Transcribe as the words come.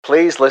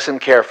Please listen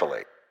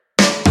carefully.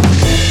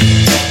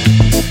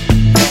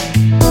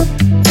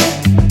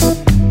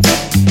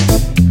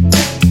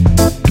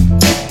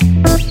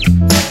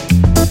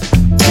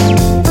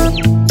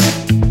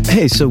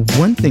 Hey, so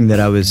one thing that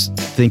I was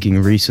thinking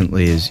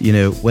recently is,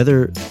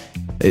 whether,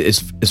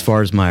 as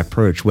far as my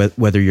approach,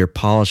 whether you're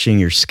polishing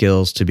your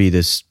skills to be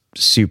this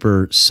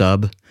super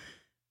sub,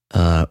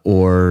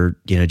 or,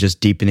 just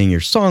deepening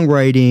your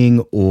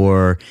songwriting,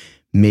 or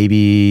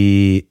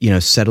maybe,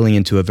 settling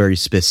into a very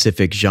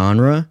specific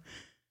genre.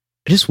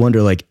 I just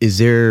wonder, is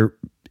there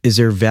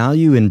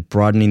value in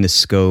broadening the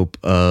scope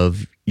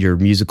of your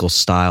musical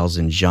styles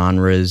and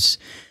genres,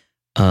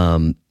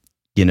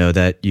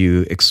 that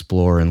you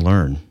explore and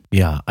learn?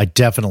 Yeah, I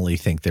definitely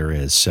think there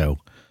is. So,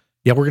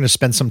 yeah, we're going to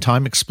spend some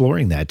time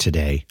exploring that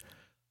today.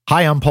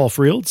 Hi, I'm Paul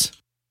Frields.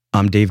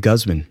 I'm Dave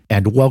Guzman.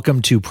 And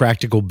welcome to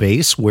Practical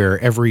Bass, where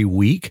every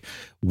week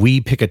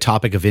we pick a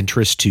topic of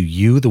interest to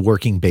you, the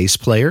working bass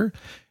player,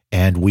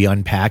 and we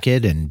unpack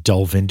it and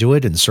delve into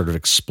it and sort of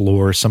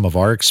explore some of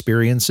our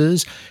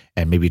experiences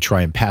and maybe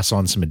try and pass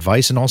on some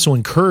advice and also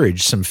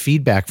encourage some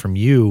feedback from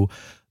you,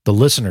 the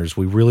listeners.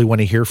 We really want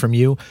to hear from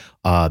you.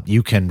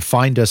 You can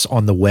find us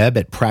on the web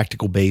at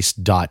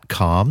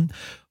practicalbass.com.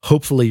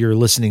 Hopefully you're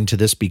listening to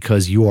this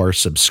because you are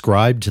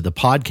subscribed to the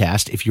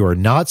podcast. If you are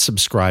not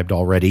subscribed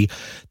already,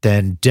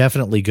 then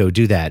definitely go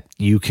do that.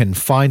 You can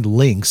find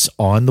links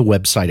on the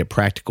website at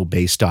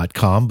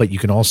practicalbass.com, but you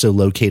can also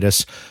locate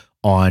us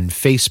on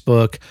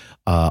Facebook,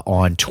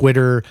 on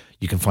Twitter.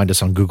 You can find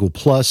us on Google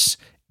Plus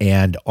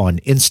and on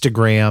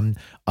Instagram.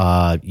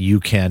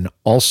 You can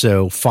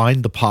also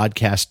find the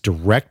podcast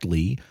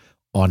directly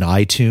on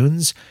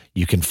iTunes.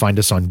 You can find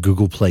us on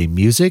Google Play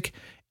Music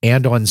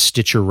and on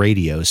Stitcher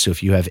Radio. So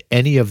if you have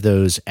any of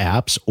those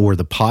apps or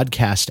the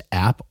podcast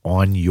app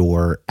on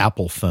your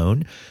Apple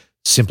phone,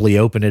 simply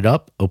open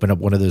up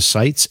one of those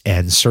sites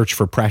and search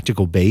for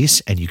Practical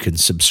Bass, and you can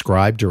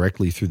subscribe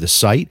directly through the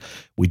site.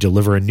 We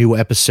deliver a new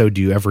episode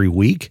to you every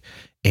week.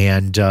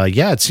 And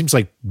it seems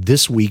like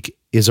this week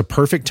is a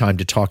perfect time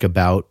to talk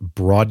about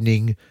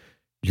broadening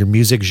your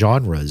music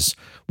genres.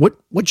 What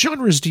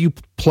genres do you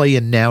play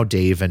in now,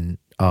 Dave? And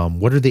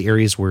what are the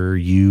areas where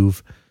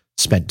you've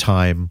spent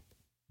time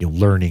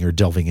learning or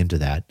delving into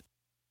that?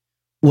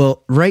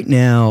 Well, right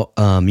now,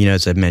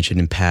 as I've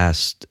mentioned in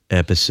past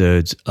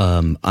episodes,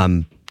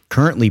 I'm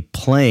currently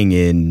playing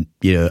in,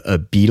 a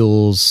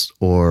Beatles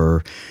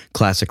or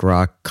classic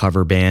rock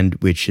cover band,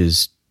 which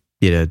is,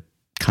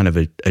 kind of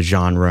a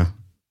genre,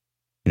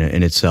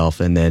 in itself.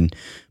 And then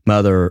my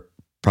other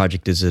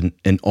project is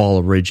an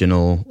all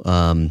original,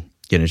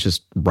 it's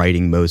just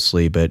writing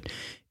mostly, but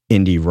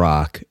indie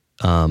rock.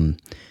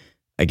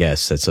 I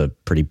guess that's a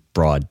pretty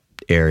broad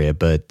area,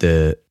 but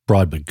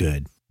broad but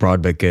good.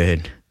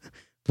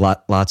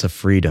 Lots of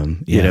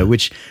freedom,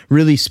 which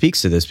really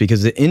speaks to this,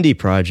 because the indie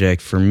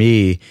project for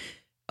me,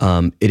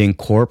 it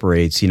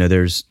incorporates,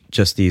 there's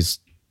just these,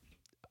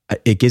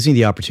 it gives me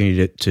the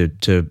opportunity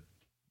to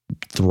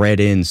thread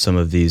in some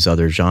of these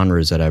other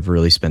genres that I've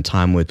really spent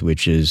time with,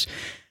 which is,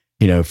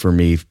 for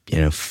me,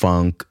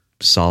 funk,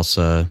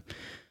 salsa,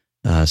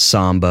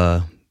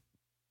 samba,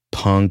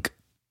 punk,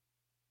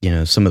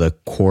 some of the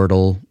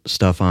chordal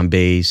stuff on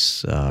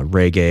bass,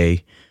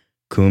 reggae,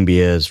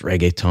 cumbias,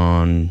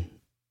 reggaeton,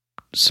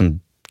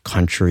 some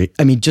country.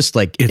 I mean, just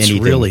like it's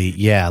anything. Really,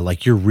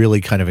 like you're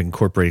really kind of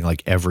incorporating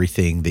like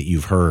everything that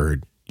you've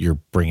heard. You're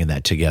bringing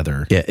that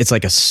together. Yeah, it's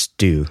like a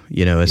stew,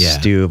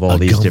 stew of all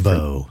these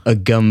different. A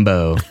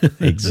gumbo,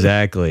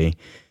 exactly.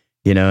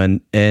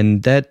 And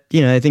that,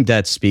 I think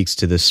that speaks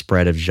to the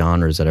spread of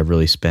genres that I've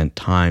really spent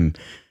time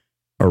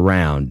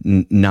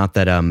around. Not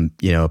that I'm,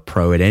 a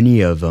pro at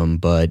any of them,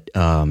 but,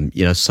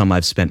 some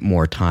I've spent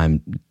more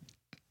time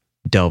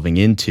delving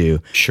into.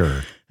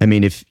 Sure. I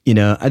mean, I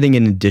think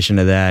in addition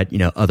to that,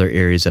 other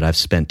areas that I've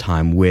spent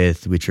time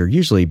with, which are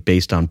usually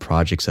based on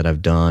projects that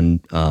I've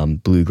done,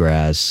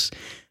 bluegrass,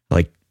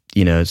 like,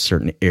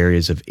 certain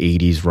areas of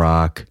 80s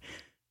rock,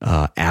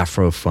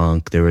 Afro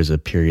funk. There was a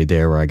period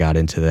there where I got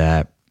into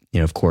that,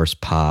 of course,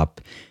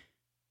 pop,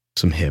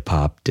 some hip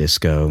hop,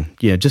 disco,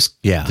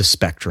 the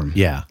spectrum.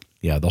 Yeah.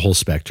 Yeah. The whole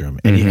spectrum.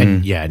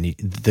 And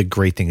the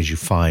great thing is you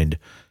find,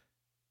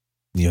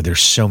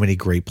 there's so many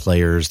great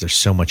players. There's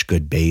so much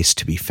good bass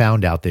to be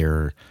found out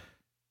there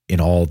in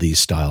all these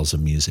styles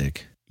of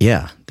music.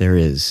 Yeah, there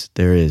is.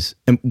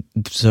 And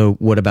so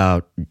what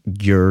about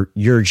your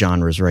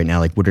genres right now?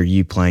 Like, what are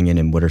you playing in,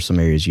 and what are some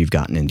areas you've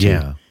gotten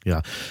into?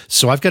 Yeah.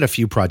 So I've got a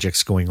few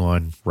projects going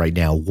on right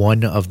now.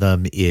 One of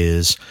them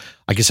is,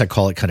 I guess I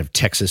call it kind of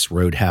Texas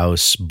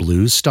Roadhouse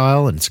blues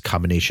style, and it's a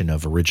combination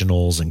of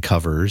originals and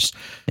covers.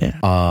 Yeah.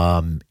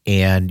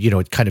 And,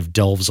 it kind of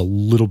delves a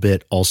little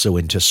bit also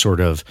into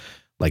sort of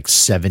like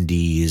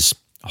 70s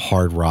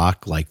hard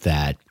rock like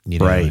that,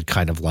 right.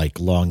 Kind of like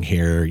long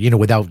hair,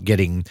 without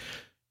getting,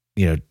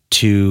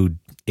 too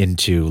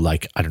into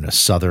like, I don't know,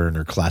 Southern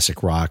or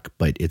classic rock,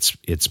 but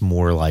it's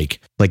more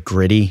like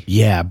gritty.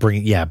 Yeah.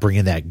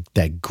 Bringing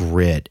that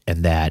grit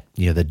and that,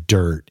 the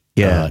dirt,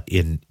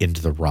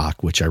 into the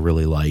rock, which I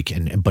really like,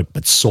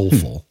 but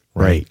soulful.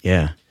 Right.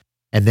 Yeah.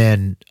 And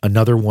then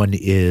another one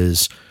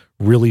is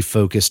really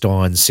focused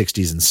on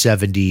 60s and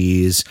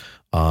 70s,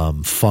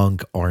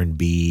 funk,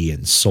 R&B,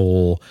 and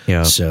soul.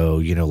 Yeah. So,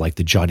 like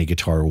the Johnny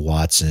Guitar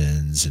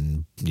Watsons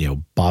and,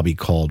 Bobby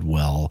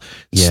Caldwell,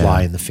 Yeah.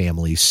 Sly and the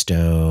Family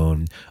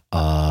Stone,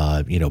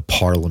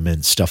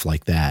 Parliament, stuff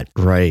like that.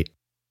 Right.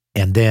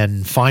 And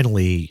then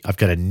finally, I've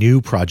got a new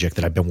project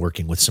that I've been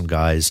working with some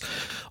guys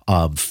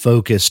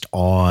focused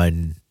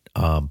on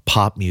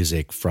pop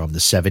music from the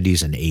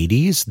 70s and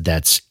 80s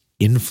that's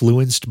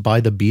influenced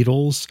by the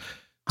Beatles.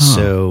 Huh.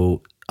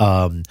 So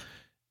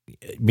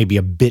maybe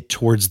a bit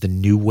towards the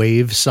new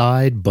wave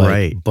side,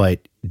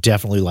 but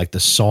definitely like the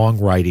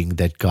songwriting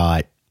that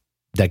got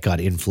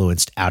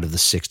influenced out of the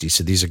 60s.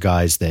 So these are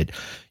guys that,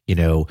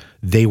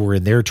 they were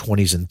in their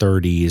 20s and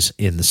 30s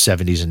in the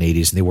 70s and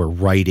 80s, and they were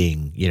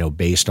writing,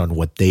 based on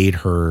what they'd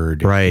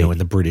heard, Right. In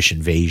the British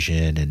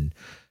invasion and,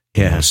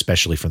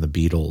 especially from the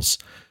Beatles.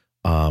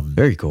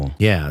 Very cool.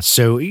 Yeah.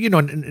 So,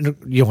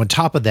 on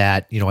top of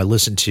that, I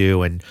listen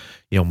to, and,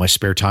 in my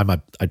spare time,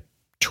 I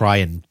try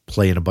and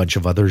play in a bunch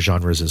of other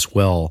genres as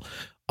well.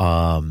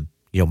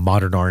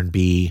 Modern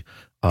R&B.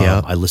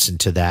 I listen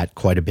to that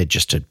quite a bit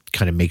just to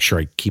kind of make sure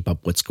I keep up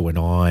what's going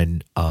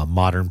on.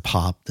 Modern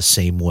pop the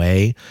same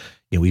way,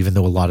 even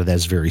though a lot of that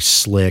is very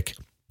slick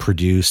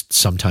produced,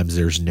 sometimes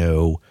there's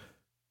no,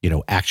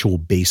 actual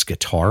bass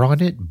guitar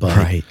on it, but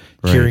Right.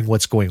 hearing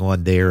what's going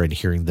on there and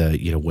hearing the,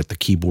 what the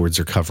keyboards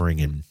are covering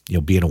and,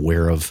 being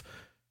aware of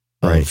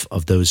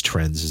those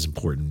trends is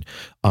important.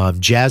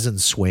 Jazz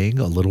and swing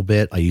a little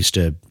bit. I used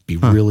to be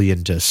really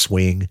into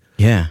swing.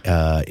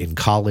 Yeah. In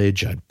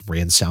college, I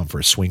ran sound for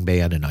a swing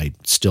band, and I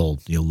still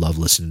love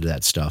listening to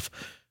that stuff.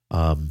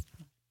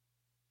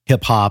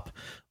 Hip hop,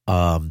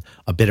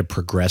 a bit of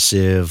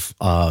progressive.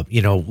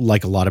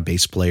 Like a lot of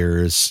bass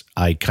players,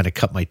 I kind of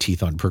cut my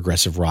teeth on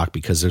progressive rock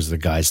because there's the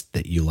guys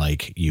that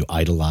you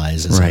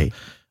idolize as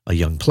a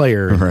young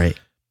player, Right.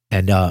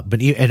 And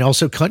and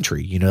also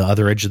country,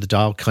 other edge of the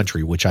dial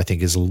country, which I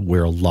think is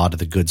where a lot of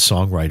the good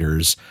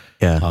songwriters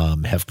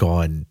have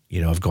gone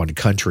to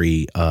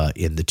country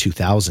in the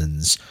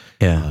 2000s.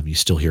 Yeah. You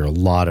still hear a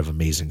lot of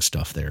amazing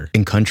stuff there.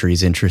 And country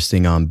is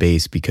interesting on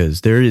bass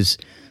because there is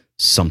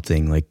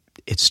something like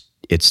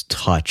it's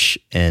touch,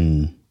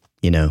 and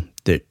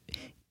that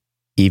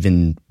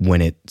even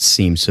when it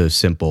seems so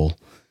simple,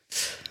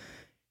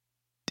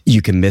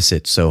 you can miss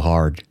it so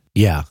hard.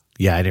 Yeah,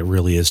 and it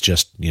really is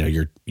just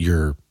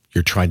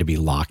you're trying to be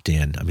locked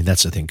in. I mean,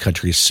 that's the thing.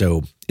 Country is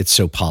so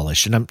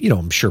polished, and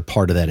I'm sure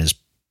part of that is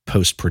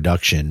post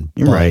production,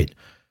 Right.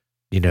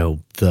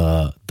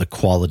 The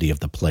quality of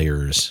the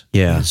players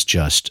is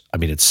just. I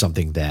mean, it's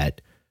something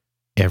that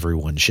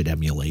everyone should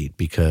emulate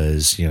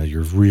because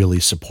you're really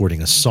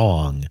supporting a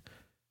song,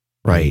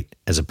 right?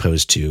 As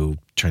opposed to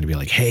trying to be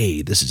like,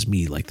 hey, this is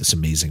me, like this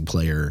amazing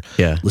player.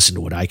 Yeah. Listen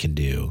to what I can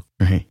do.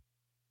 Right.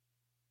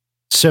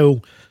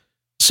 So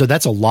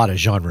that's a lot of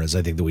genres,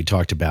 I think, that we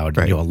talked about.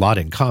 Right. A lot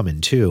in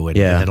common too, and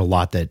a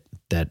lot that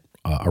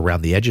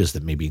around the edges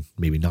that maybe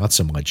not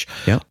so much.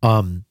 Yeah.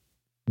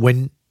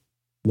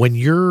 When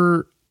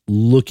you're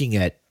looking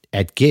at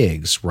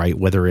gigs, right?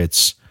 Whether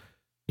it's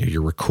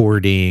you're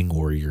recording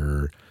or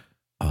you're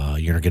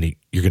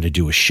gonna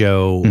do a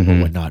show or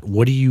whatnot.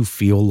 What do you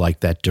feel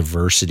like that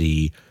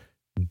diversity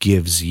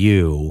gives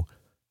you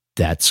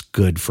that's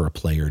good for a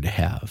player to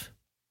have?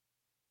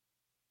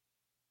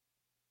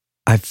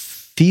 I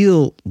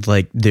feel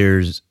like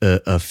there's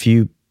a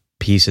few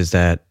pieces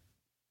that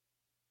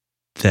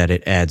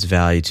it adds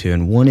value to.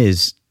 And one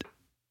is,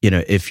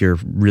 if you're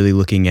really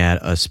looking at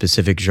a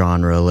specific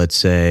genre, let's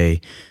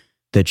say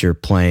that you're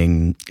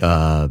playing,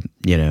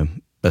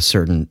 a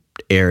certain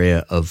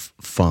area of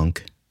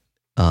funk,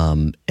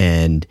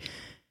 and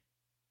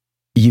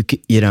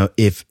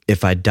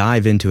if I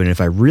dive into it and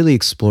if I really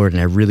explore it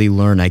and I really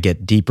learn, I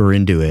get deeper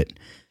into it.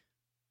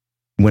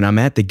 When I'm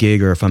at the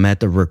gig or if I'm at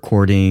the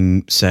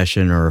recording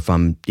session or if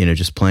I'm,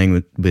 just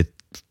playing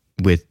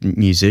with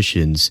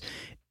musicians,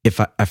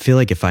 I feel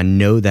like if I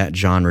know that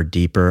genre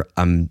deeper,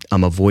 I'm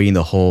avoiding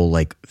the whole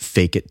like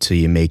fake it till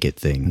you make it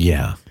thing.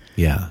 Yeah.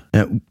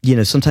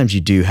 Sometimes you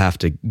do have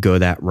to go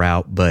that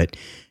route, but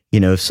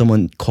if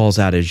someone calls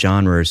out a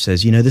genre or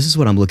says, this is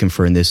what I'm looking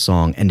for in this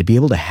song, and to be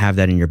able to have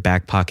that in your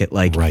back pocket,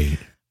 like, right.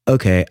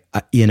 Okay,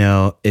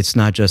 it's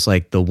not just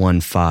like the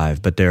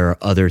 1-5, but there are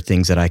other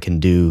things that I can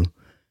do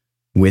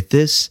with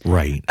this.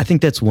 Right. I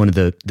think that's one of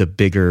the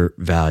bigger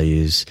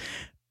values.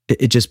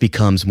 It just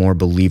becomes more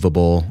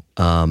believable,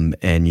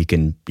 and you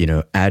can,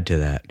 add to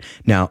that.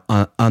 Now,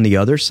 on the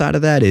other side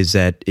of that is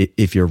that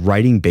if you're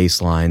writing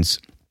bass lines,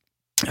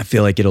 I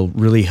feel like it'll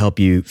really help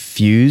you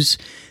fuse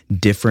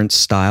different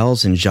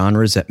styles and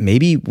genres that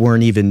maybe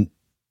weren't even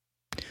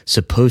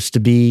supposed to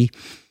be,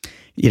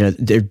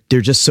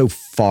 they're just so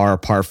far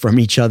apart from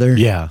each other.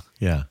 Yeah.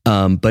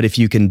 But if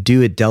you can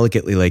do it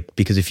delicately,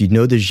 because if you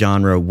know the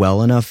genre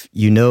well enough,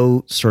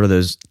 sort of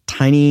those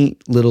tiny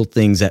little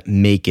things that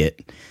make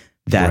it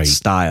that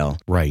style.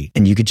 Right.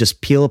 And you could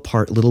just peel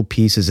apart little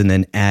pieces and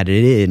then add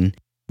it in.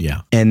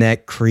 Yeah. And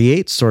that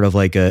creates sort of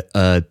like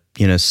a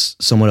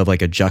somewhat of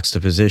like a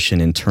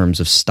juxtaposition in terms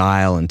of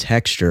style and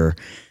texture,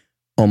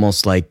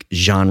 almost like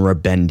genre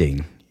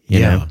bending. You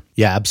know?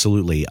 Yeah,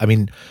 absolutely. I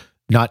mean,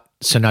 not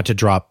to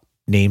drop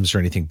names or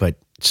anything, but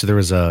so there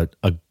was a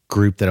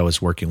group that I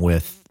was working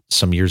with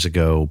some years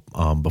ago,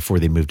 before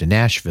they moved to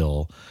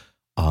Nashville,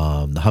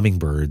 the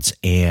Hummingbirds,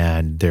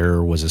 and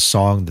there was a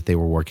song that they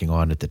were working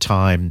on at the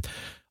time.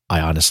 I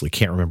honestly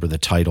can't remember the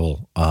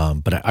title,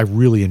 but I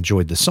really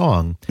enjoyed the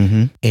song.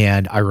 Mm-hmm.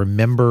 And I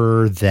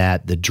remember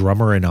that the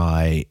drummer and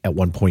I, at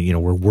one point,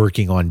 were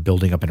working on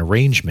building up an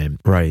arrangement.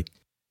 Right.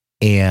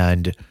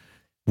 And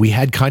we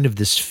had kind of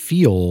this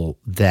feel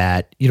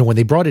that, when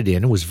they brought it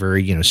in, it was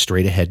very,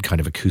 straight ahead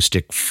kind of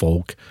acoustic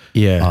folk.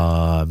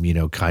 Yeah.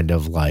 Kind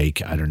of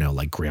like, I don't know,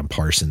 like Graham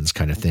Parsons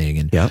kind of thing.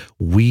 And Yep.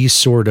 we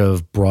sort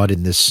of brought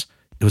in this,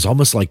 it was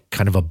almost like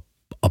kind of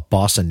a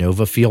bossa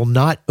nova feel,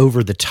 not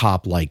over the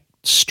top, like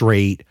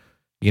straight,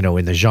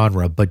 in the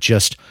genre, but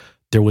just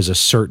there was a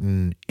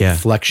certain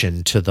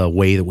inflection to the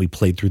way that we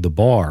played through the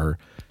bar.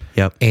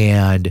 Yep.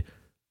 And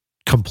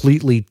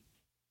completely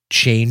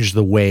changed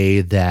the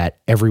way that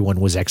everyone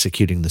was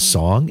executing the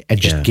song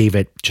and just gave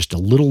it just a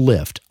little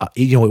lift.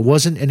 It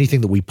wasn't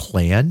anything that we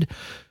planned,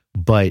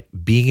 but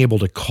being able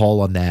to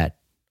call on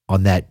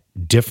that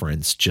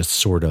difference just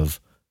sort of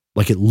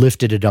like it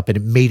lifted it up and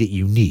it made it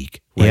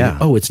unique. Right? Yeah.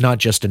 Oh, it's not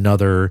just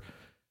another,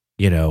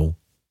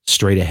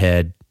 straight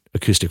ahead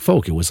acoustic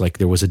folk. It was like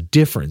there was a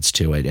difference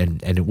to it,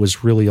 and it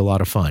was really a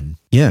lot of fun.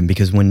 Yeah,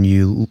 because when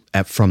you,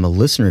 from a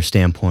listener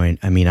standpoint,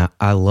 I mean,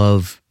 I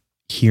love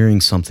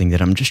hearing something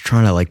that I'm just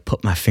trying to like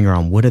put my finger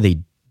on. What are they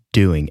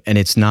doing? And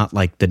it's not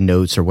like the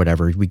notes or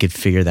whatever. We could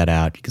figure that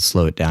out. You could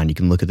slow it down. You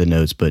can look at the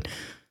notes, but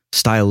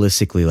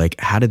stylistically, like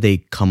how did they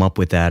come up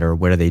with that, or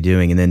what are they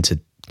doing? And then to,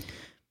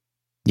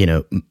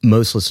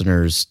 most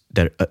listeners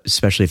that,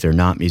 especially if they're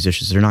not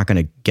musicians, they're not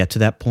going to get to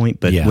that point.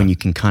 But when you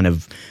can kind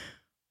of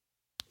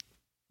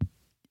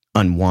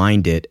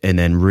unwind it and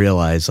then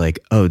realize like,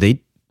 oh,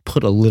 they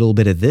put a little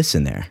bit of this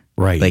in there.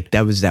 Right. Like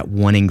that was that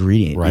one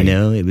ingredient, right.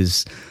 It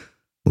was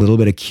a little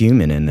bit of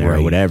cumin in there,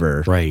 or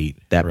whatever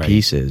that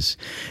piece is.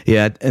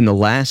 Yeah. And the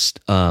last,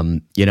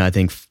 I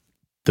think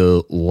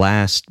the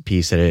last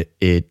piece that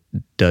it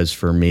does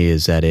for me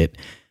is that it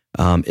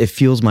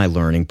fuels my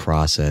learning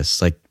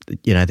process. Like,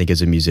 I think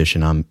as a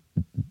musician,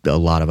 a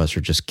lot of us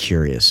are just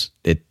curious.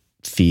 It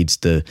feeds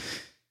the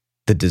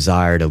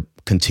desire to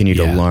continue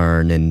to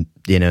learn. And,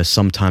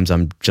 sometimes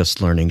I'm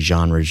just learning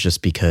genres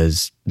just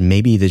because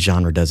maybe the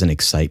genre doesn't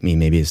excite me.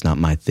 Maybe it's not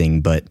my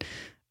thing, but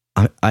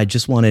I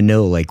just want to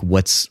know like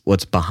what's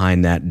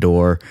behind that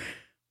door,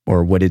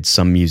 or what did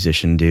some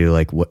musician do?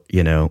 Like what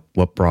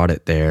brought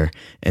it there,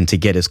 and to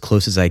get as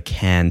close as I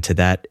can to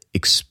that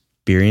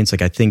experience.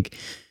 Like I think,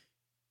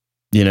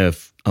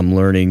 if I'm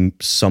learning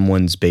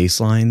someone's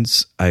bass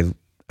lines, I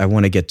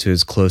want to get to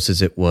as close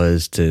as it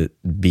was to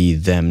be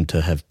them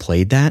to have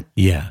played that.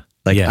 Yeah.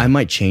 Like I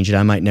might change it.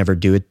 I might never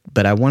do it,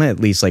 but I want to at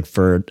least like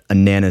for a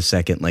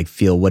nanosecond, like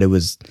feel what it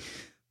was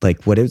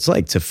like, what it's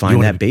like to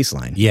find that bass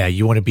line. Yeah.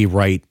 You want to be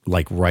right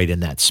in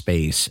that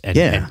space.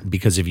 And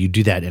because if you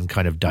do that and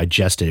kind of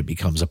digest it, it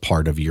becomes a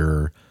part of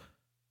your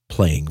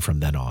playing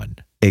from then on.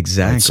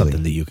 Exactly. It's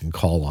something that you can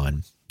call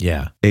on.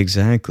 Yeah.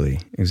 Exactly.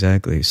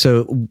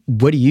 So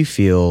what do you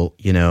feel,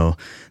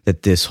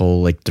 that this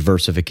whole like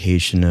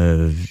diversification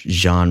of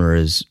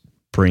genres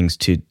brings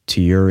to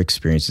your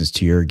experiences,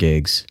 to your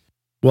gigs?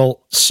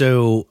 Well,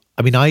 so,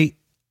 I mean, I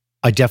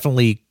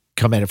definitely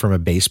come at it from a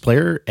bass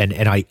player, and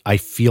I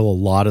feel a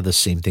lot of the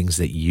same things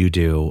that you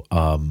do.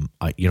 I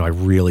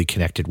really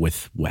connected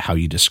with how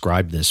you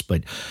described this,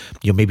 but,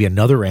 maybe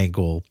another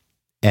angle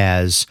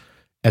as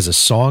a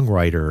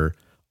songwriter,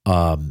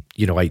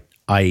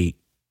 I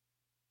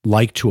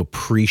like to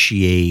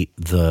appreciate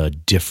the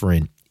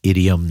different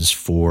idioms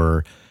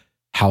for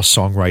how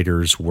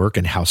songwriters work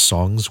and how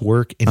songs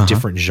work in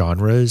different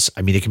genres.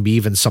 I mean, it can be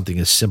even something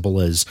as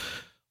simple as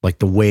like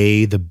the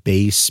way the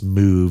bass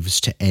moves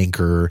to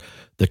anchor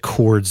the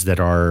chords that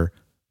are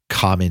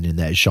common in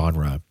that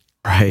genre.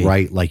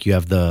 Right. Like you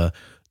have the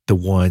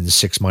 1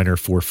 6 minor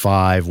 4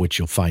 5, which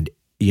you'll find,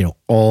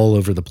 all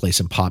over the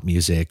place in pop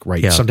music,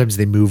 right? Yeah. Sometimes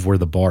they move where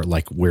the bar,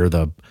 like where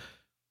the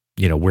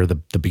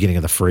beginning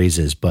of the phrase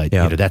is, but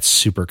that's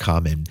super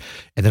common.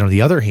 And then on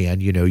the other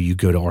hand, you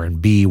go to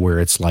R&B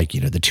where it's like,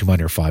 the 2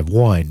 minor 5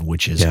 1,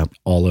 which is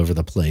all over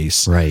the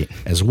place, right,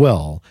 as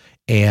well.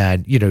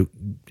 And,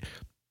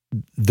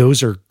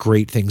 those are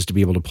great things to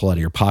be able to pull out of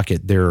your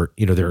pocket. There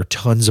are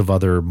tons of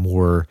other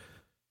more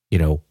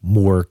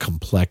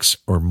complex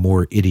or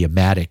more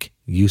idiomatic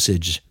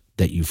uses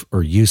that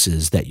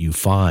you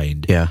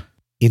find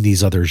in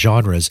these other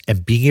genres,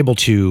 and being able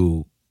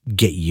to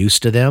get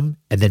used to them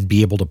and then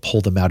be able to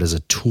pull them out as a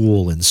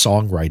tool in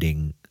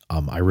songwriting.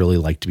 I really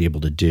like to be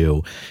able to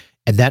do.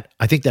 And that,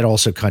 I think that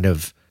also kind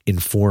of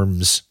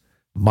informs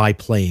my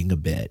playing a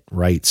bit.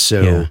 Right.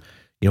 So,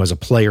 as a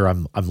player,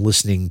 I'm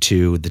listening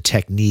to the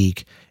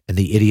technique and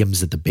the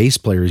idioms that the bass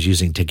player is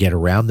using to get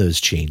around those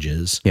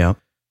changes. Yeah.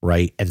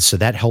 Right. And so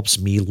that helps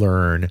me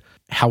learn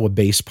how a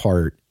bass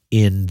part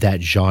in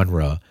that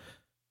genre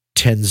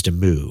tends to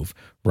move,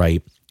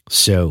 right?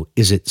 So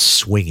is it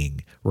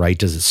swinging, right?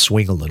 Does it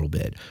swing a little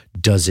bit?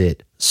 Does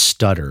it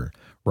stutter,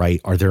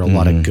 right? Are there a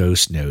lot of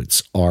ghost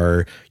notes?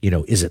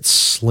 Is it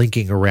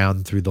slinking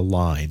around through the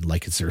line?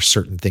 Like, is there a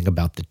certain thing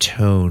about the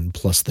tone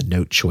plus the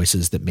note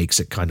choices that makes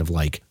it kind of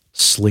like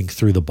slink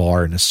through the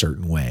bar in a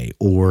certain way?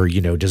 Or,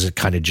 does it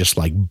kind of just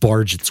like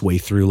barge its way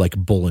through like a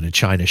bull in a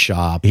china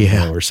shop,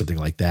 or something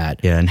like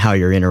that? Yeah. And how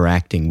you're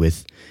interacting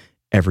with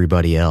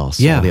everybody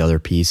else, all the other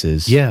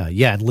pieces. Yeah.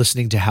 And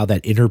listening to how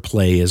that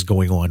interplay is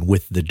going on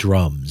with the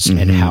drums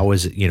and how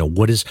is it,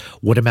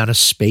 what amount of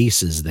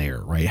space is there,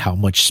 right? How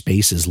much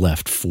space is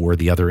left for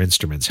the other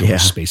instruments? How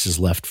much space is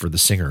left for the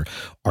singer?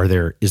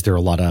 Is there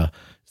a lot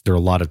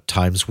of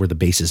times where the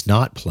bass is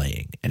not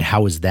playing, and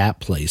how is that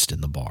placed in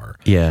the bar?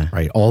 Yeah.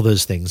 Right. All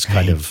those things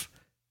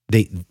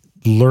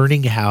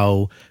learning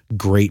how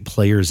great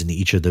players in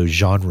each of those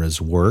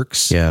genres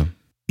works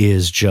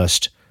is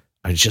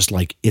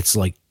it's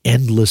like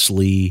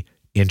endlessly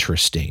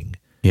interesting.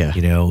 Yeah.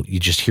 You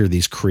just hear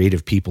these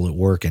creative people at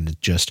work, and it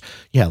just,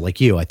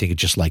 like you, I think it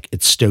just like,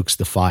 it stokes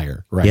the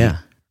fire, right? Yeah.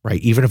 Right.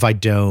 Even if I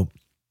don't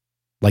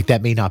like,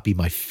 that may not be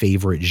my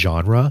favorite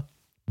genre,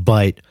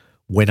 but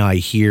when I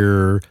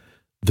hear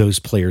those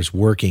players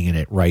working in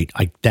it, right,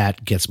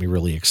 that gets me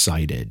really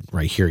excited,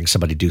 right? Hearing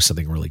somebody do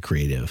something really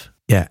creative.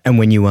 Yeah. And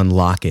when you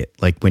unlock it,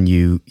 like when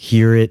you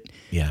hear it,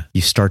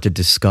 you start to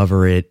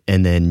discover it,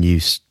 and then you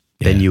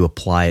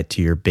apply it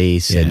to your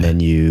bass, and then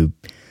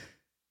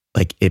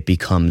it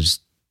becomes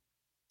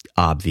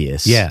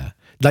obvious. Yeah.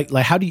 Like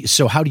how do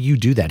you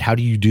do that? How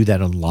do you do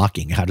that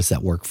unlocking? How does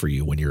that work for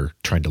you when you're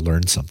trying to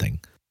learn something?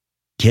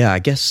 Yeah, I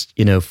guess,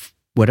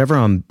 whatever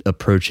I'm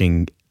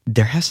approaching,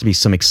 there has to be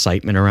some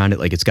excitement around it.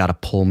 Like, it's got to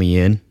pull me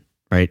in,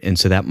 right? And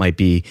so that might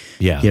be,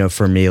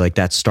 for me, like,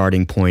 that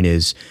starting point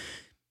is,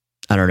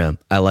 I don't know.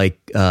 I like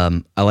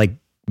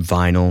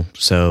vinyl.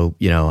 So,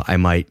 I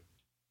might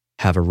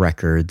have a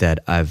record that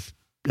of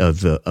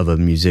a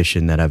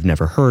musician that I've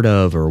never heard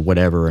of or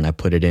whatever, and I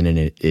put it in, and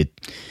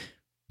it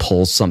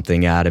pulls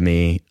something out of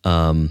me.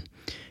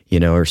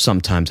 Or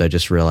sometimes I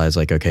just realize,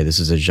 like, okay, this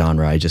is a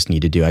genre I just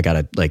need to do. I got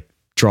to like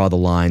draw the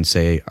line,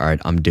 say, all right,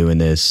 I'm doing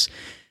this.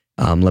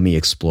 Let me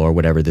explore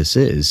whatever this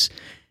is.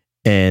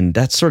 And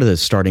that's sort of the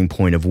starting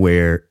point of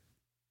where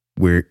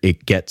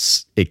it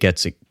gets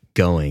it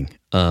going.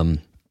 And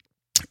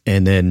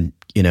then,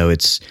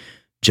 it's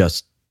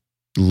just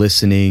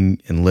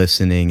listening and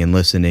listening and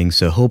listening.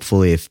 So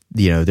hopefully, if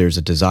there's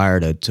a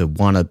desire to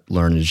want to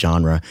learn a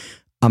genre,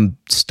 I'm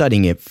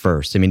studying it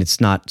first. I mean, it's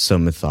not so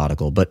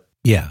methodical, but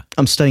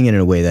I'm studying it in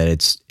a way that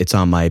it's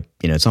on my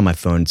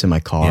phone, it's in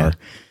my car. Yeah.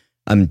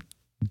 I'm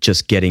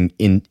just getting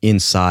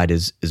inside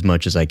as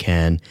much as I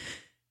can.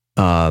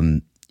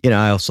 I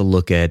also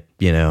look at,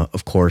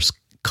 of course,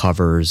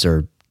 covers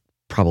are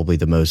probably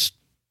the most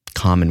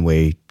common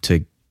way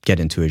to get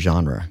into a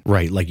genre.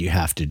 Right. Like, you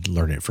have to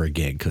learn it for a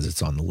gig because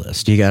it's on the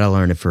list. You got to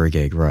learn it for a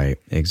gig. Right.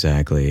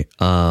 Exactly.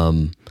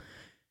 And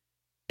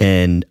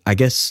I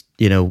guess,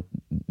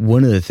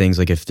 one of the things,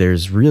 like, if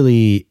there's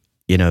really,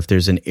 if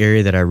there's an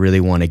area that I really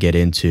want to get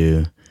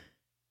into,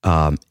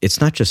 it's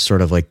not just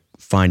sort of like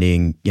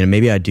finding,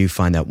 maybe I do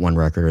find that one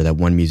record or that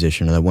one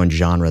musician or that one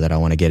genre that I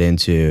want to get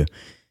into.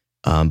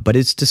 But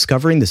it's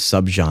discovering the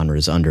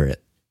subgenres under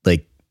it,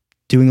 like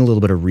doing a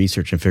little bit of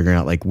research and figuring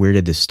out, like, where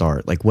did this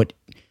start? Like, what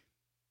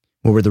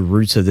were the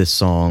roots of this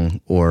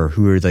song, or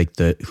who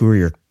are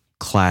your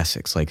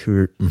classics? Like,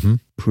 who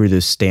are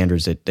the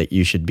standards that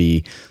you should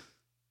be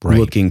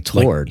looking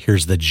toward? Like,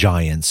 here's the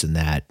giants in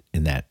that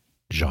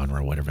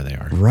genre, whatever they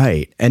are.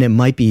 Right. And it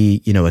might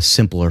be, a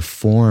simpler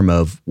form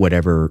of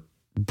whatever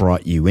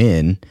brought you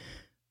in,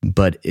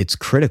 but it's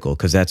critical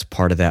because that's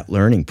part of that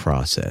learning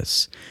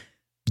process.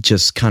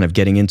 Just kind of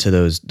getting into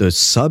those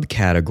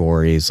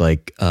subcategories,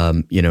 like,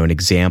 an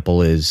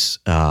example is,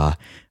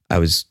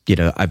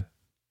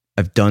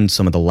 I've done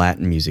some of the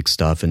Latin music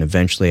stuff, and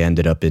eventually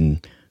ended up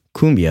in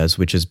cumbias,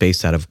 which is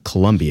based out of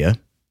Colombia.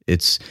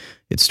 It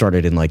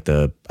started in like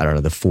the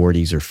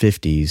 40s or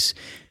 50s.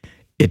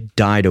 It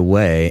died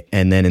away,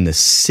 and then in the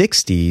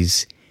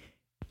 60s,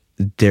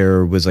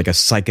 there was like a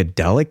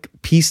psychedelic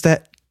piece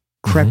that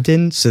crept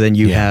in. So then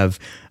you have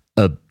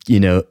I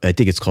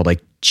think it's called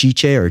like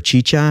chiche, and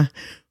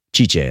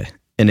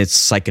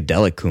it's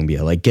psychedelic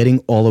cumbia, like getting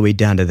all the way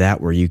down to that,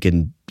 where you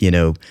can,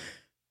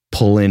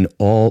 pull in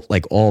all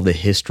the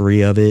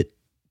history of it,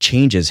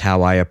 changes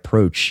how I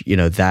approach,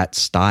 that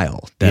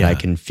style that I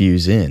can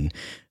fuse in.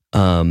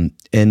 And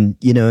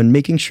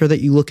making sure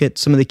that you look at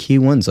some of the key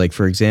ones, like,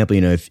 for example,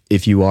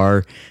 if you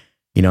are,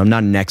 I'm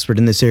not an expert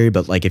in this area,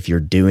 but like, if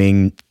you're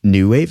doing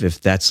new wave,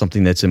 if that's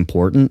something that's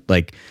important,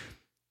 like,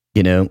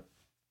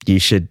 you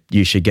should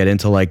get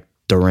into like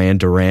Duran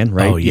Duran,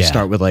 right? Oh, yeah. You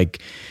start with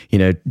like,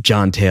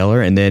 John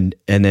Taylor, and then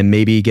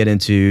maybe get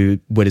into,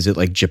 what is it,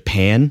 like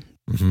Japan,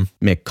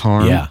 Mick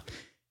Karn. Yeah.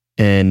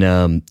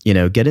 and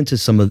get into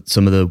some of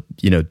the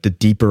the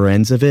deeper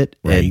ends of it,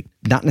 right? And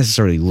not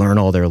necessarily learn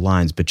all their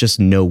lines, but just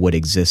know what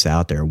exists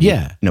out there.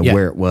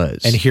 Where it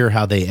was, and hear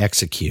how they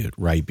execute,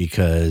 right?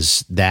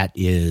 Because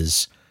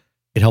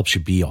it helps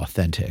you be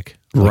authentic,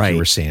 like you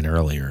were saying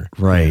earlier,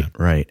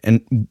 right?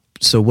 And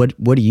so, what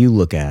do you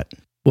look at?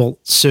 Well,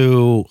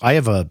 so I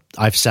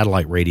have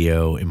satellite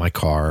radio in my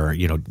car,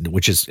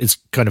 which is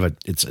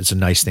it's a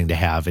nice thing to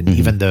have, and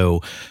even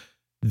though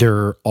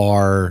there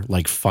are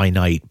like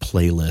finite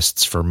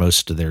playlists for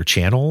most of their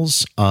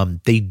channels,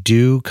 they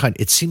do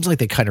it seems like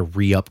they kind of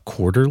re-up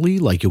quarterly.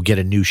 Like you'll get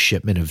a new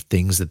shipment of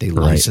things that they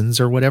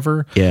license or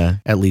whatever. Yeah.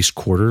 At least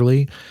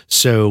quarterly.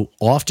 So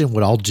often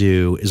what I'll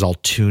do is I'll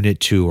tune it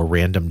to a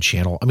random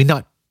channel. I mean,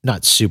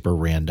 not super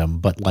random,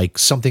 but like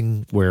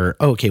something where,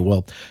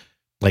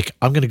 like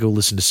I'm going to go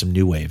listen to some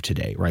new wave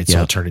today. Right. So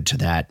I'll turn it to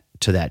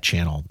that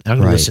channel. I'm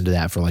going to listen to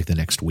that for like the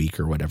next week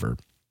or whatever.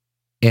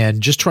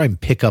 And just try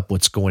and pick up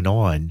what's going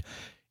on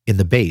in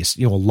the bass.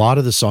 A lot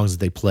of the songs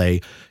that they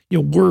play,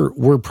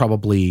 were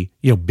probably,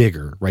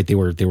 bigger, right? They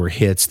were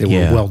hits. They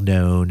were well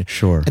known.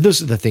 Sure. And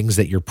those are the things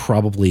that you're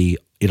probably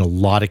in a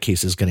lot of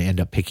cases going to end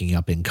up picking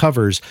up in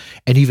covers.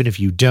 And even if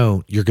you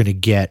don't, you're going to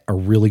get a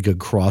really good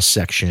cross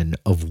section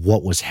of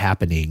what was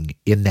happening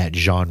in that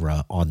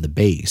genre on the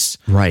bass.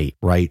 Right.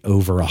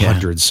 Over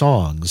 100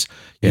 songs,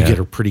 you get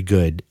a pretty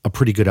good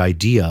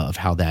idea of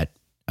how that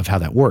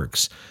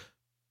works.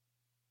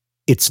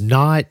 It's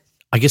not,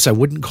 I guess I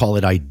wouldn't call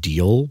it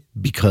ideal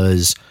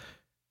because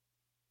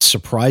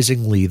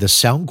surprisingly, the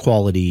sound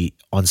quality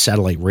on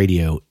satellite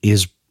radio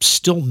is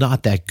still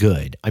not that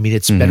good. I mean,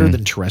 it's better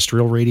than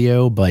terrestrial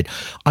radio, but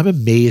I'm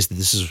amazed that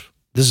this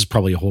is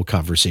probably a whole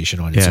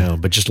conversation on its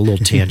own, but just a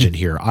little tangent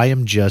here.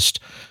 I'm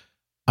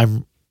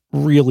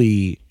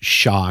really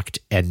shocked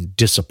and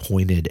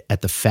disappointed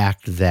at the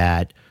fact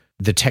that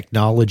the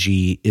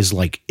technology is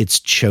like it's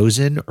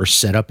chosen or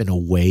set up in a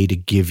way to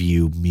give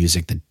you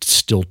music that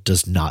still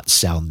does not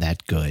sound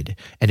that good.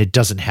 And it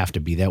doesn't have to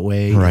be that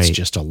way. Right. It's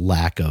just a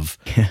lack of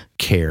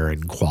care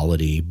and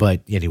quality. But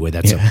anyway,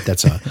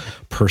 that's a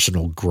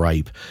personal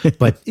gripe.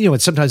 But,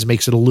 it sometimes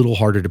makes it a little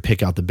harder to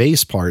pick out the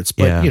bass parts,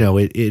 but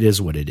it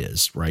is what it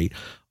is. Right.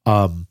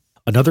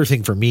 Another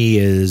thing for me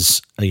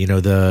is,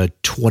 the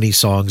 20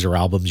 songs or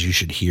albums you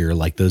should hear,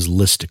 like those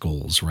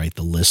listicles, right?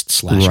 The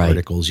list /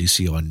 articles you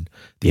see on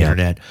the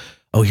internet.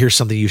 Oh, here's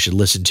something you should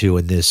listen to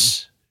in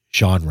this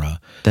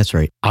genre. That's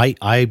right.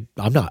 I'm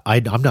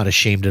not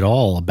ashamed at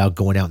all about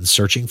going out and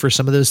searching for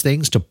some of those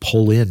things to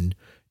pull in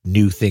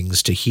new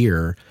things to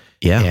hear.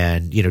 Yeah.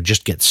 And,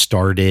 just get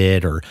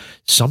started, or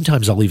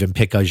sometimes I'll even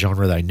pick a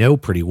genre that I know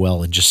pretty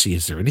well and just see,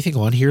 is there anything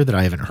on here that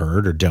I haven't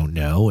heard or don't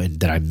know and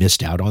that I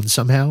missed out on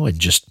somehow, and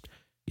just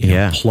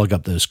plug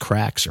up those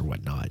cracks or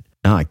whatnot.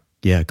 No,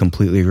 I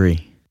completely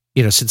agree.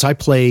 Since I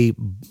play,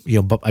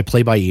 I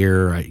play by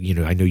ear, I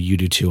know you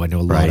do too. I know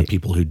a lot of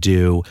people who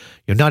do,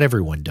 not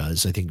everyone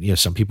does. I think,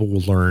 some people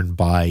will learn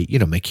by,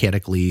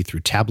 mechanically through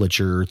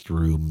tablature,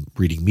 through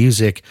reading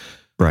music.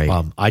 Right.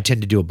 I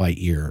tend to do it by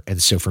ear.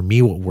 And so for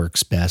me, what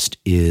works best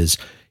is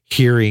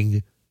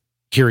hearing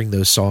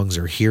those songs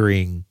or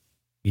hearing,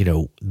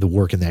 the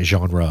work in that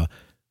genre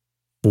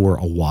for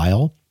a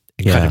while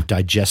and kind of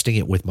digesting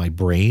it with my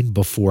brain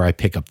before I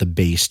pick up the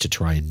bass to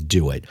try and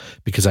do it.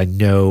 Because I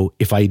know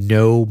if I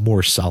know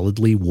more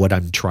solidly what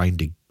I'm trying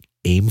to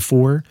aim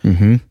for,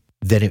 then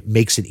it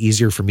makes it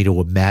easier for me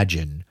to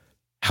imagine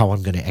how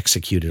I'm going to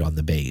execute it on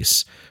the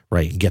bass,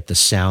 right? And get the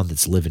sound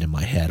that's living in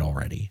my head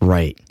already.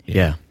 Right.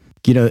 Yeah.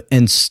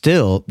 And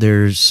still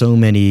there's so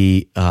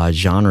many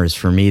genres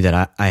for me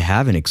that I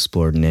haven't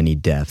explored in any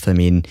depth. I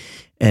mean,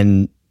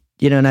 and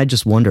I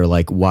just wonder,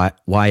 like, why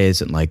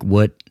isn't, like,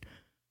 what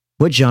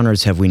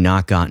genres have we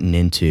not gotten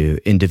into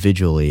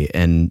individually?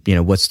 And,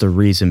 what's the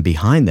reason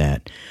behind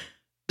that?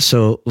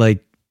 So,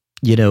 like,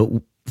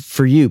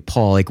 for you,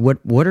 Paul, like,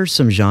 what are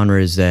some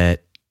genres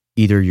that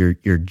either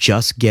you're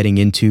just getting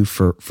into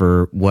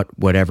for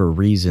whatever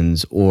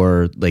reasons,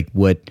 or like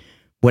what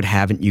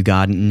haven't you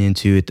gotten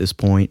into at this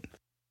point?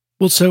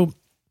 Well, so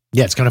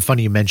yeah, it's kind of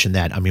funny you mentioned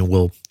that. I mean,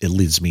 it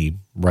leads me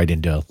right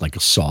into like a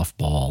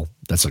softball.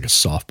 That's like a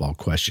softball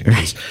question.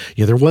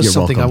 There was You're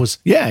something welcome.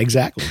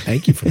 Exactly.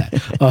 Thank you for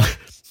that.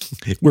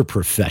 We're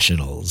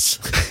professionals.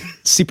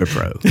 Super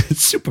pro.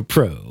 Super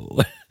pro.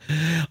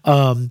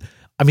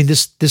 I mean,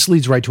 this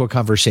leads right to a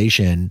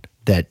conversation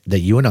that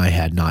you and I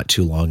had not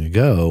too long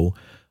ago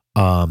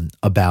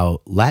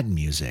about Latin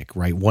music,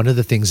 right? One of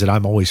the things that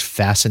I'm always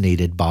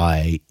fascinated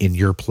by in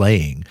your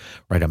playing,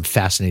 right? I'm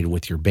fascinated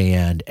with your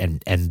band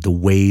and the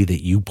way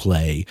that you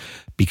play,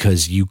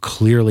 because you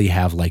clearly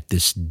have like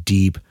this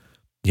deep,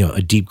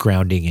 a deep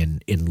grounding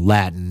in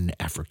Latin,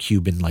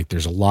 Afro-Cuban. Like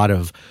there's a lot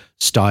of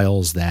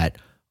styles that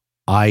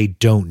I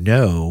don't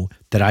know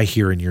that I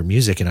hear in your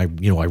music. And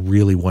I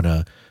really want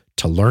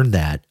to learn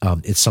that.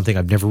 It's something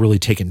I've never really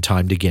taken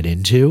time to get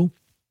into.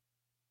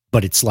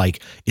 But it's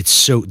like,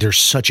 there's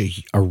such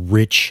a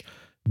rich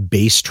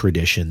bass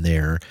tradition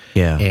there.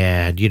 Yeah.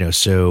 And,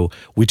 so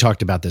we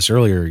talked about this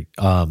earlier.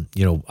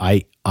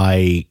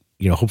 I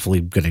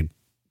hopefully going to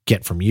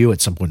get from you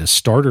at some point a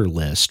starter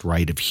list,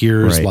 right? Of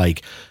here's Right.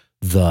 like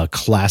the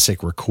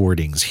classic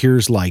recordings,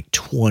 here's like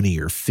 20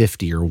 or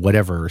 50 or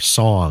whatever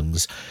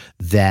songs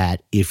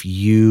that if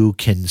you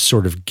can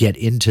sort of get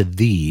into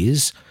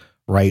these,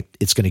 right,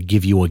 it's going to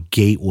give you a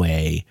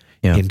gateway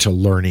Yeah. into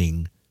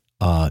learning,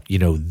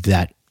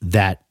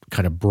 that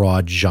kind of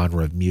broad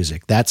genre of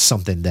music. That's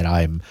something that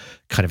I'm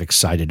kind of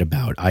excited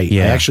about. I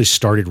actually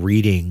started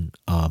reading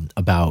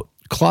about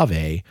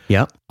clave.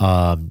 Yeah.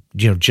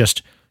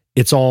 Just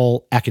it's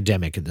all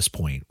academic at this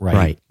point, right?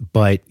 Right.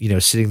 But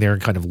sitting there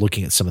and kind of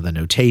looking at some of the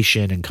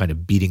notation and kind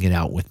of beating it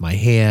out with my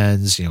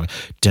hands, dun,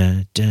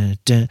 dun, dun,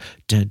 dun,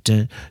 dun,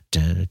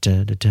 dun,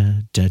 dun,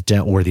 dun, dun, dun,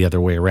 or the other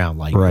way around,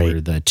 like Right.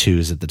 where the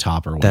twos at the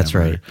top or whatever. That's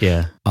right.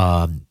 Yeah.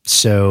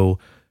 So,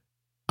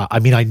 I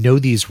mean, I know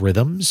these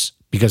rhythms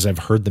because I've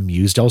heard them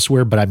used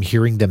elsewhere, but I'm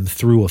hearing them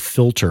through a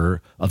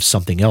filter of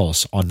something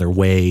else on their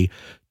way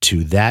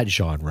to that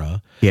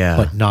genre. Yeah.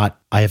 But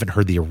I haven't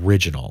heard the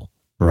original,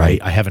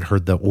 right? I haven't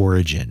heard the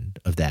origin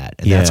of that.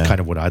 And that's Yeah. kind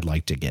of what I'd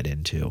like to get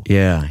into.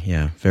 Yeah.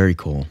 Yeah. Very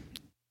cool.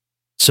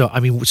 So, I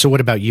mean, so what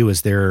about you?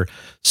 Is there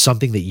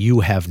something that you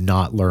have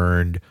not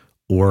learned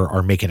or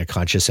are making a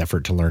conscious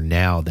effort to learn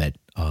now that,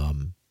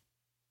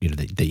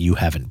 that you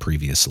haven't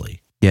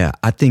previously? Yeah,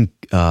 I think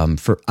I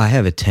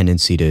have a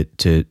tendency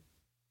to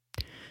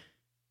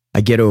I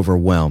get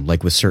overwhelmed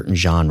like with certain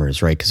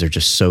genres, right? Because they're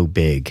just so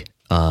big.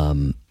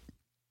 I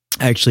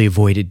actually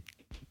avoided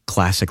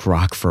classic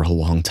rock for a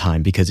long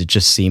time because it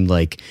just seemed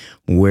like,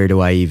 where do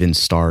I even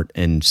start?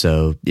 And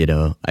so,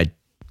 I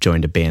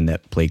joined a band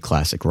that played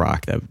classic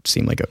rock. That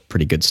seemed like a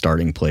pretty good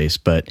starting place.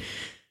 But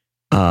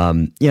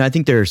I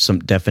think there's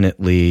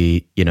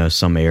definitely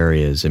some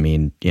areas. I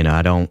mean,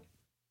 I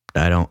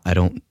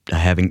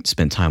haven't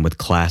spent time with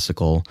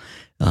classical.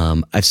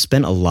 I've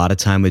spent a lot of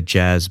time with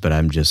jazz, but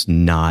I'm just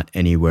not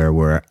anywhere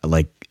where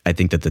I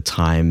think that the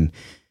time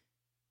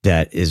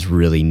that is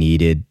really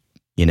needed,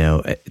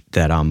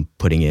 that I'm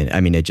putting in. I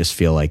mean, I just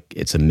feel like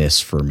it's a miss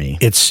for me.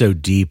 It's so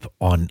deep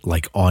on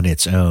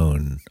its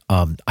own.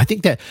 I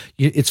think that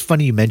it's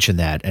funny you mentioned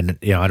that, and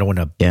I don't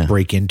want to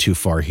break in too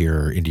far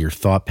here into your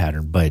thought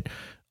pattern, but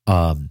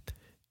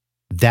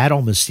that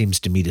almost seems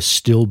to me to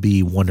still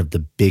be one of the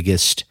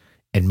biggest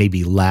and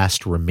maybe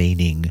last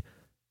remaining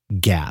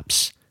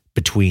gaps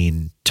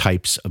between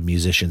types of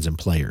musicians and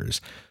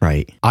players.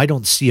 Right. I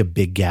don't see a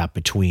big gap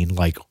between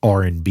like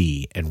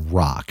R&B and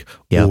rock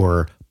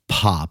or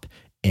pop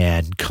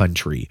and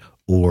country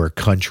or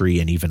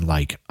country and even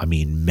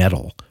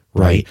metal,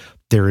 right?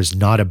 There is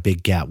not a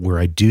big gap. Where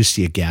I do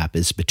see a gap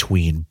is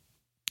between,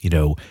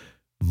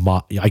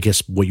 I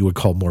guess what you would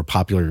call more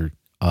popular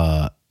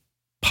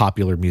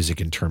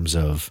music in terms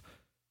of,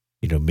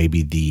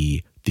 maybe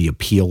the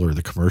appeal or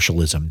the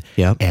commercialism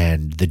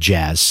and the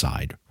jazz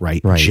side,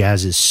 right?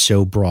 Jazz is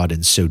so broad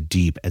and so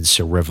deep and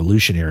so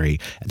revolutionary.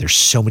 And there's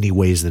so many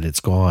ways that it's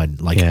gone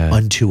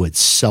unto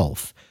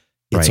itself.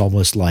 It's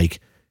almost like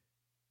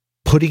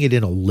putting it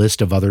in a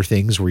list of other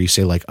things where you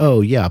say like, oh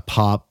yeah,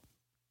 pop,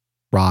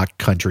 rock,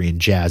 country, and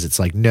jazz. It's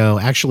like, no,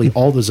 actually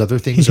all those other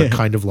things are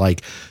kind of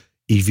like,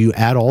 if you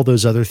add all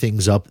those other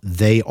things up,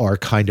 they are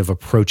kind of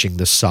approaching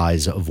the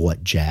size of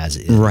what jazz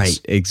is.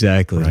 Right.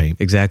 Exactly. Right.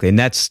 Exactly. And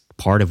that's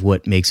part of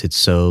what makes it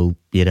so,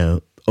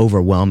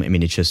 overwhelming. I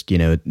mean, it's just,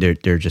 there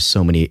are just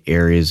so many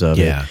areas of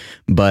it.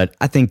 But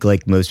I think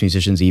like most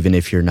musicians, even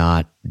if you're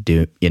not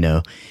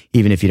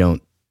even if you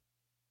don't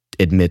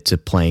admit to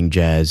playing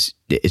jazz,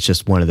 it's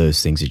just one of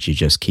those things that you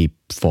just keep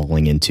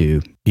falling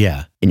into.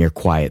 Yeah. In your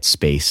quiet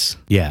space.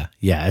 Yeah.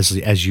 Yeah.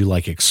 As you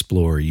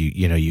explore,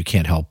 you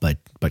can't help but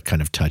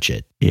kind of touch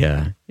it.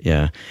 Yeah.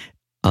 Yeah.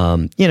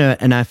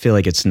 And I feel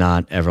like it's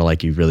not ever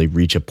like you really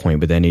reach a point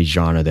with any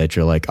genre that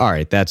you're like, all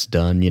right, that's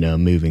done,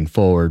 moving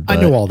forward. But,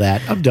 I know all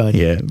that. I'm done.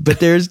 Yeah. But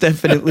there's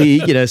definitely,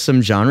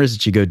 some genres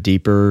that you go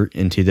deeper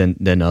into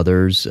than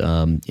others.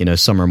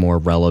 Some are more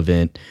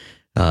relevant,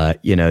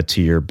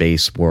 to your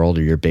base world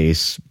or your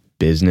base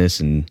business,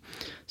 and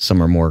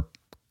some are more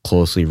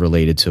closely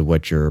related to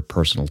what your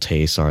personal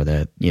tastes are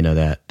that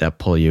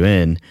pull you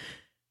in.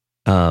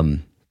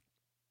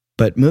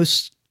 But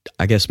most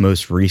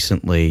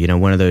recently,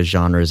 one of those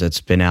genres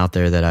that's been out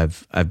there that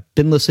I've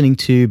been listening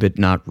to, but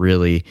not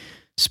really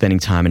spending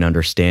time and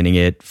understanding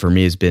it, for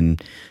me has been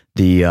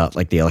the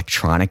the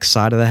electronic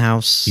side of the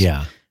house.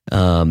 Yeah.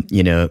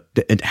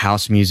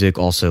 House music,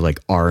 also like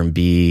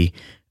R&B,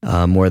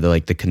 more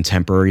the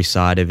contemporary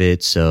side of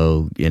it.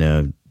 So,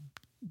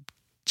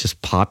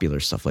 just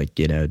popular stuff like,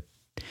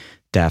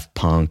 Daft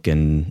Punk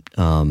and,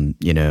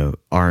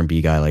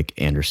 R&B guy like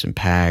Anderson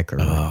 .Paak.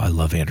 Or I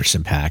love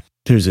Anderson .Paak.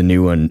 There's a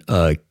new one,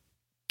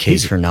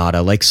 Case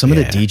Renata, like some of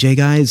the DJ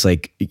guys,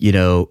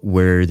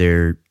 where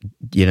they're,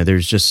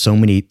 there's just so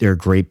many, there are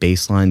great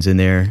bass lines in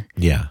there.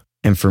 Yeah.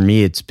 And for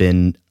me, it's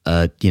been,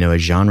 a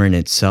genre in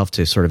itself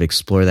to sort of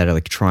explore that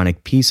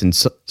electronic piece. And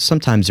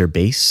sometimes they're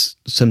bass,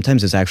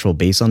 sometimes it's actual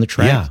bass on the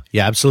track. Yeah.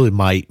 Yeah, absolutely.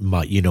 My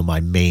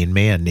main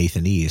man,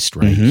 Nathan East,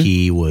 right? Mm-hmm.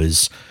 He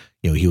was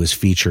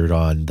featured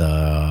on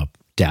the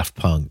Daft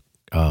Punk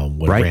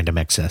Right. Random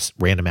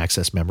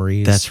Access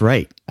Memories. That's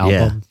right.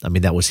 Album. Yeah. I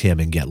mean, that was him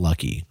and Get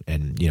Lucky,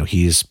 and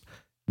Nathan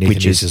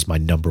Meese is my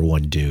number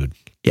one dude.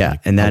 Yeah,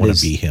 Like, and I that wanna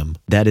is be him.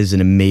 That is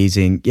an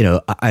amazing.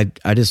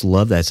 I just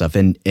love that stuff,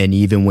 and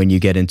even when you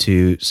get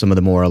into some of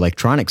the more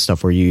electronic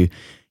stuff, where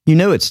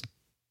it's,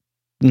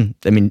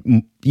 I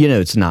mean,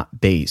 it's not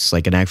bass,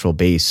 like an actual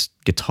bass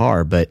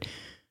guitar, but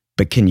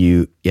can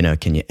you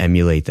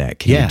emulate that?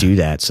 Can you do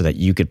that so that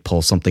you could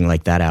pull something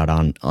like that out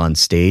on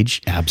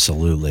stage?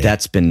 Absolutely.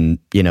 That's been,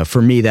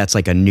 for me, that's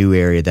like a new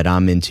area that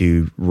I'm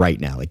into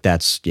right now. Like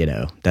that's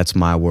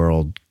my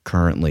world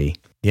currently.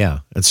 Yeah.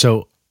 And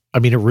so, I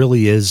mean, it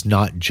really is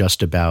not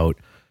just about,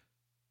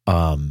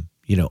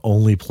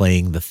 only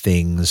playing the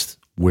things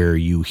where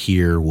you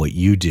hear what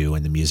you do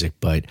in the music,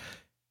 but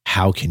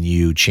how can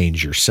you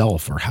change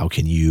yourself, or how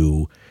can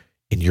you,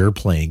 in your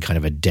playing, kind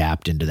of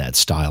adapt into that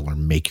style or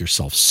make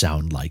yourself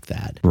sound like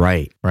that?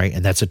 Right. Right.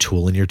 And that's a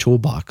tool in your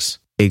toolbox.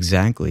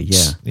 Exactly.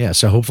 Yeah. Yeah.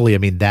 So hopefully, I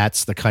mean,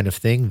 that's the kind of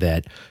thing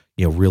that,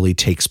 really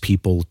takes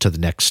people to the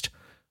next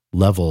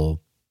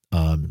level,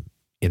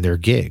 in their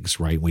gigs,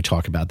 right? We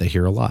talk about that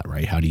here a lot,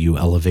 right? How do you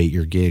elevate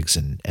your gigs?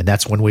 And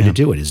that's one way to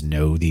do it, is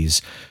know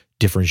these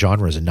different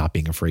genres and not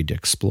being afraid to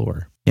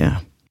explore. Yeah.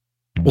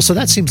 Well, so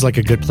that seems like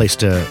a good place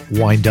to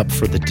wind up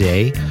for the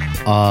day.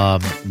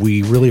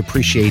 We really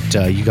appreciate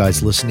you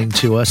guys listening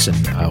to us,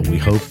 and we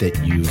hope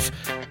that you've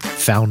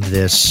found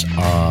this,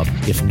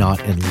 if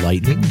not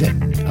enlightening,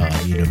 then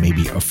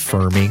maybe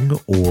affirming,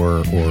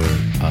 or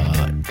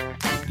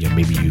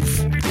maybe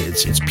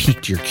it's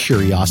piqued your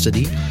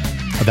curiosity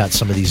about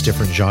some of these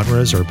different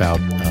genres, or about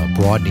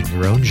broadening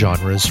your own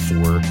genres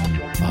for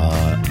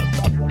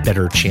a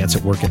better chance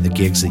at working the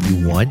gigs that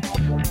you want.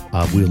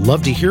 We would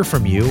love to hear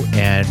from you,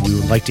 and we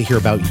would like to hear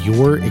about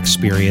your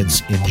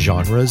experience in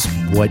genres,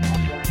 what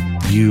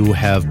you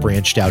have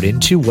branched out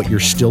into, what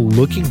you're still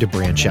looking to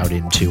branch out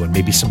into, and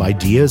maybe some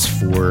ideas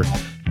for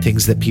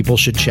things that people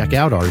should check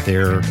out. Are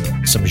there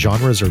some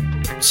genres or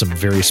some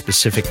very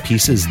specific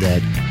pieces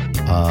that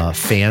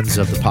fans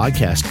of the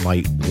podcast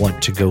might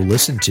want to go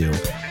listen to?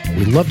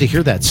 We'd love to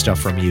hear that stuff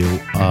from you.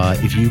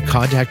 If you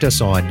contact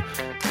us on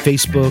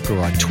Facebook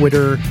or on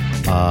Twitter,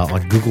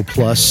 on Google+,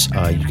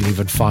 you can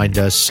even find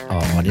us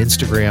on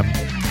Instagram.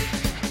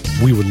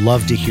 We would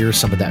love to hear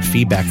some of that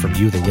feedback from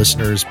you, the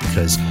listeners,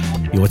 because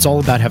it's all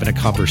about having a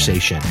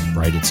conversation,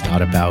 right? It's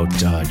not about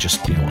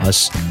just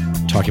us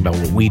talking about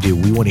what we do.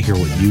 We want to hear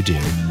what you do.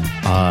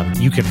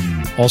 You can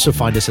also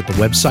find us at the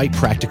website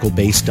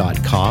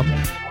practicalbass.com,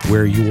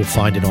 where you will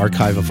find an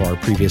archive of our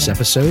previous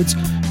episodes.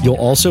 You'll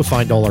also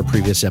find all our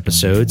previous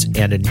episodes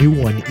and a new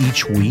one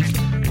each week,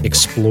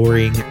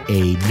 exploring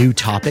a new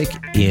topic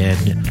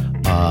in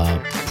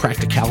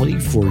practicality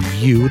for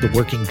you, the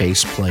working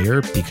bass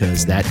player,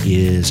 because that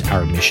is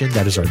our mission.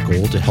 That is our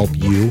goal, to help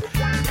you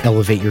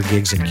elevate your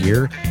gigs and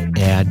gear.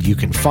 And you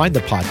can find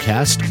the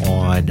podcast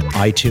on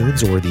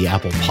iTunes or the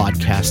Apple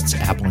Podcasts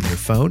app on your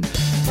phone. You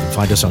can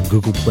find us on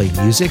Google Play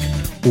Music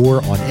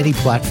or on any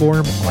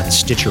platform, on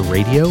Stitcher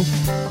Radio.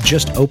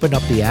 Just open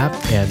up the app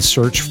and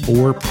search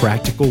for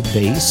Practical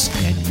Bass,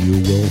 and you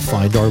will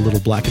find our little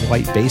black and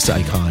white bass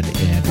icon.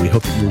 And we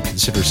hope that you will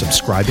consider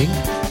subscribing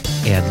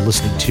and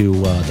listening to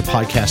the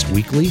podcast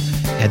weekly,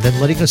 and then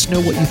letting us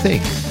know what you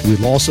think.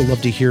 We'd also love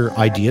to hear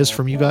ideas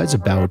from you guys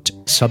about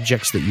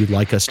subjects that you'd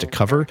like us to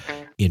cover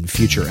in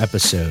future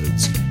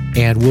episodes.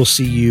 And we'll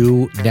see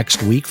you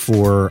next week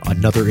for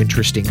another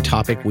interesting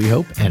topic, we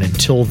hope. And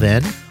until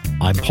then,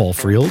 I'm Paul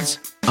Frields.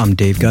 I'm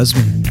Dave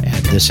Guzman.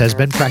 And this has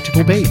been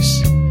Practical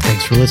Bass.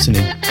 Thanks for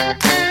listening.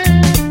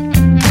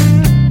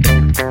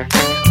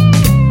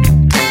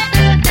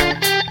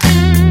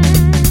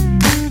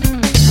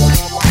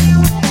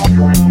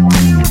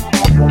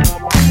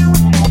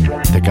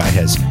 The guy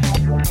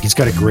he's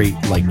got a great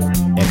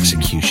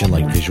execution,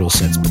 visual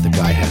sense, but the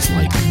guy has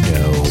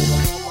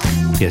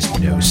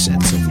no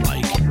sense of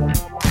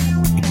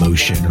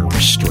emotion or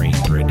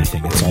restraint or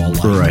anything. It's all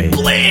right.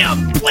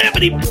 Blam,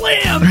 blammity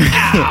blam,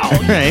 ow.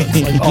 Right.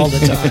 It's all the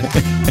time.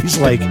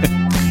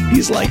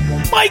 He's like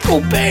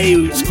Michael Bay,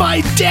 who's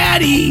my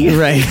daddy.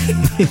 Right.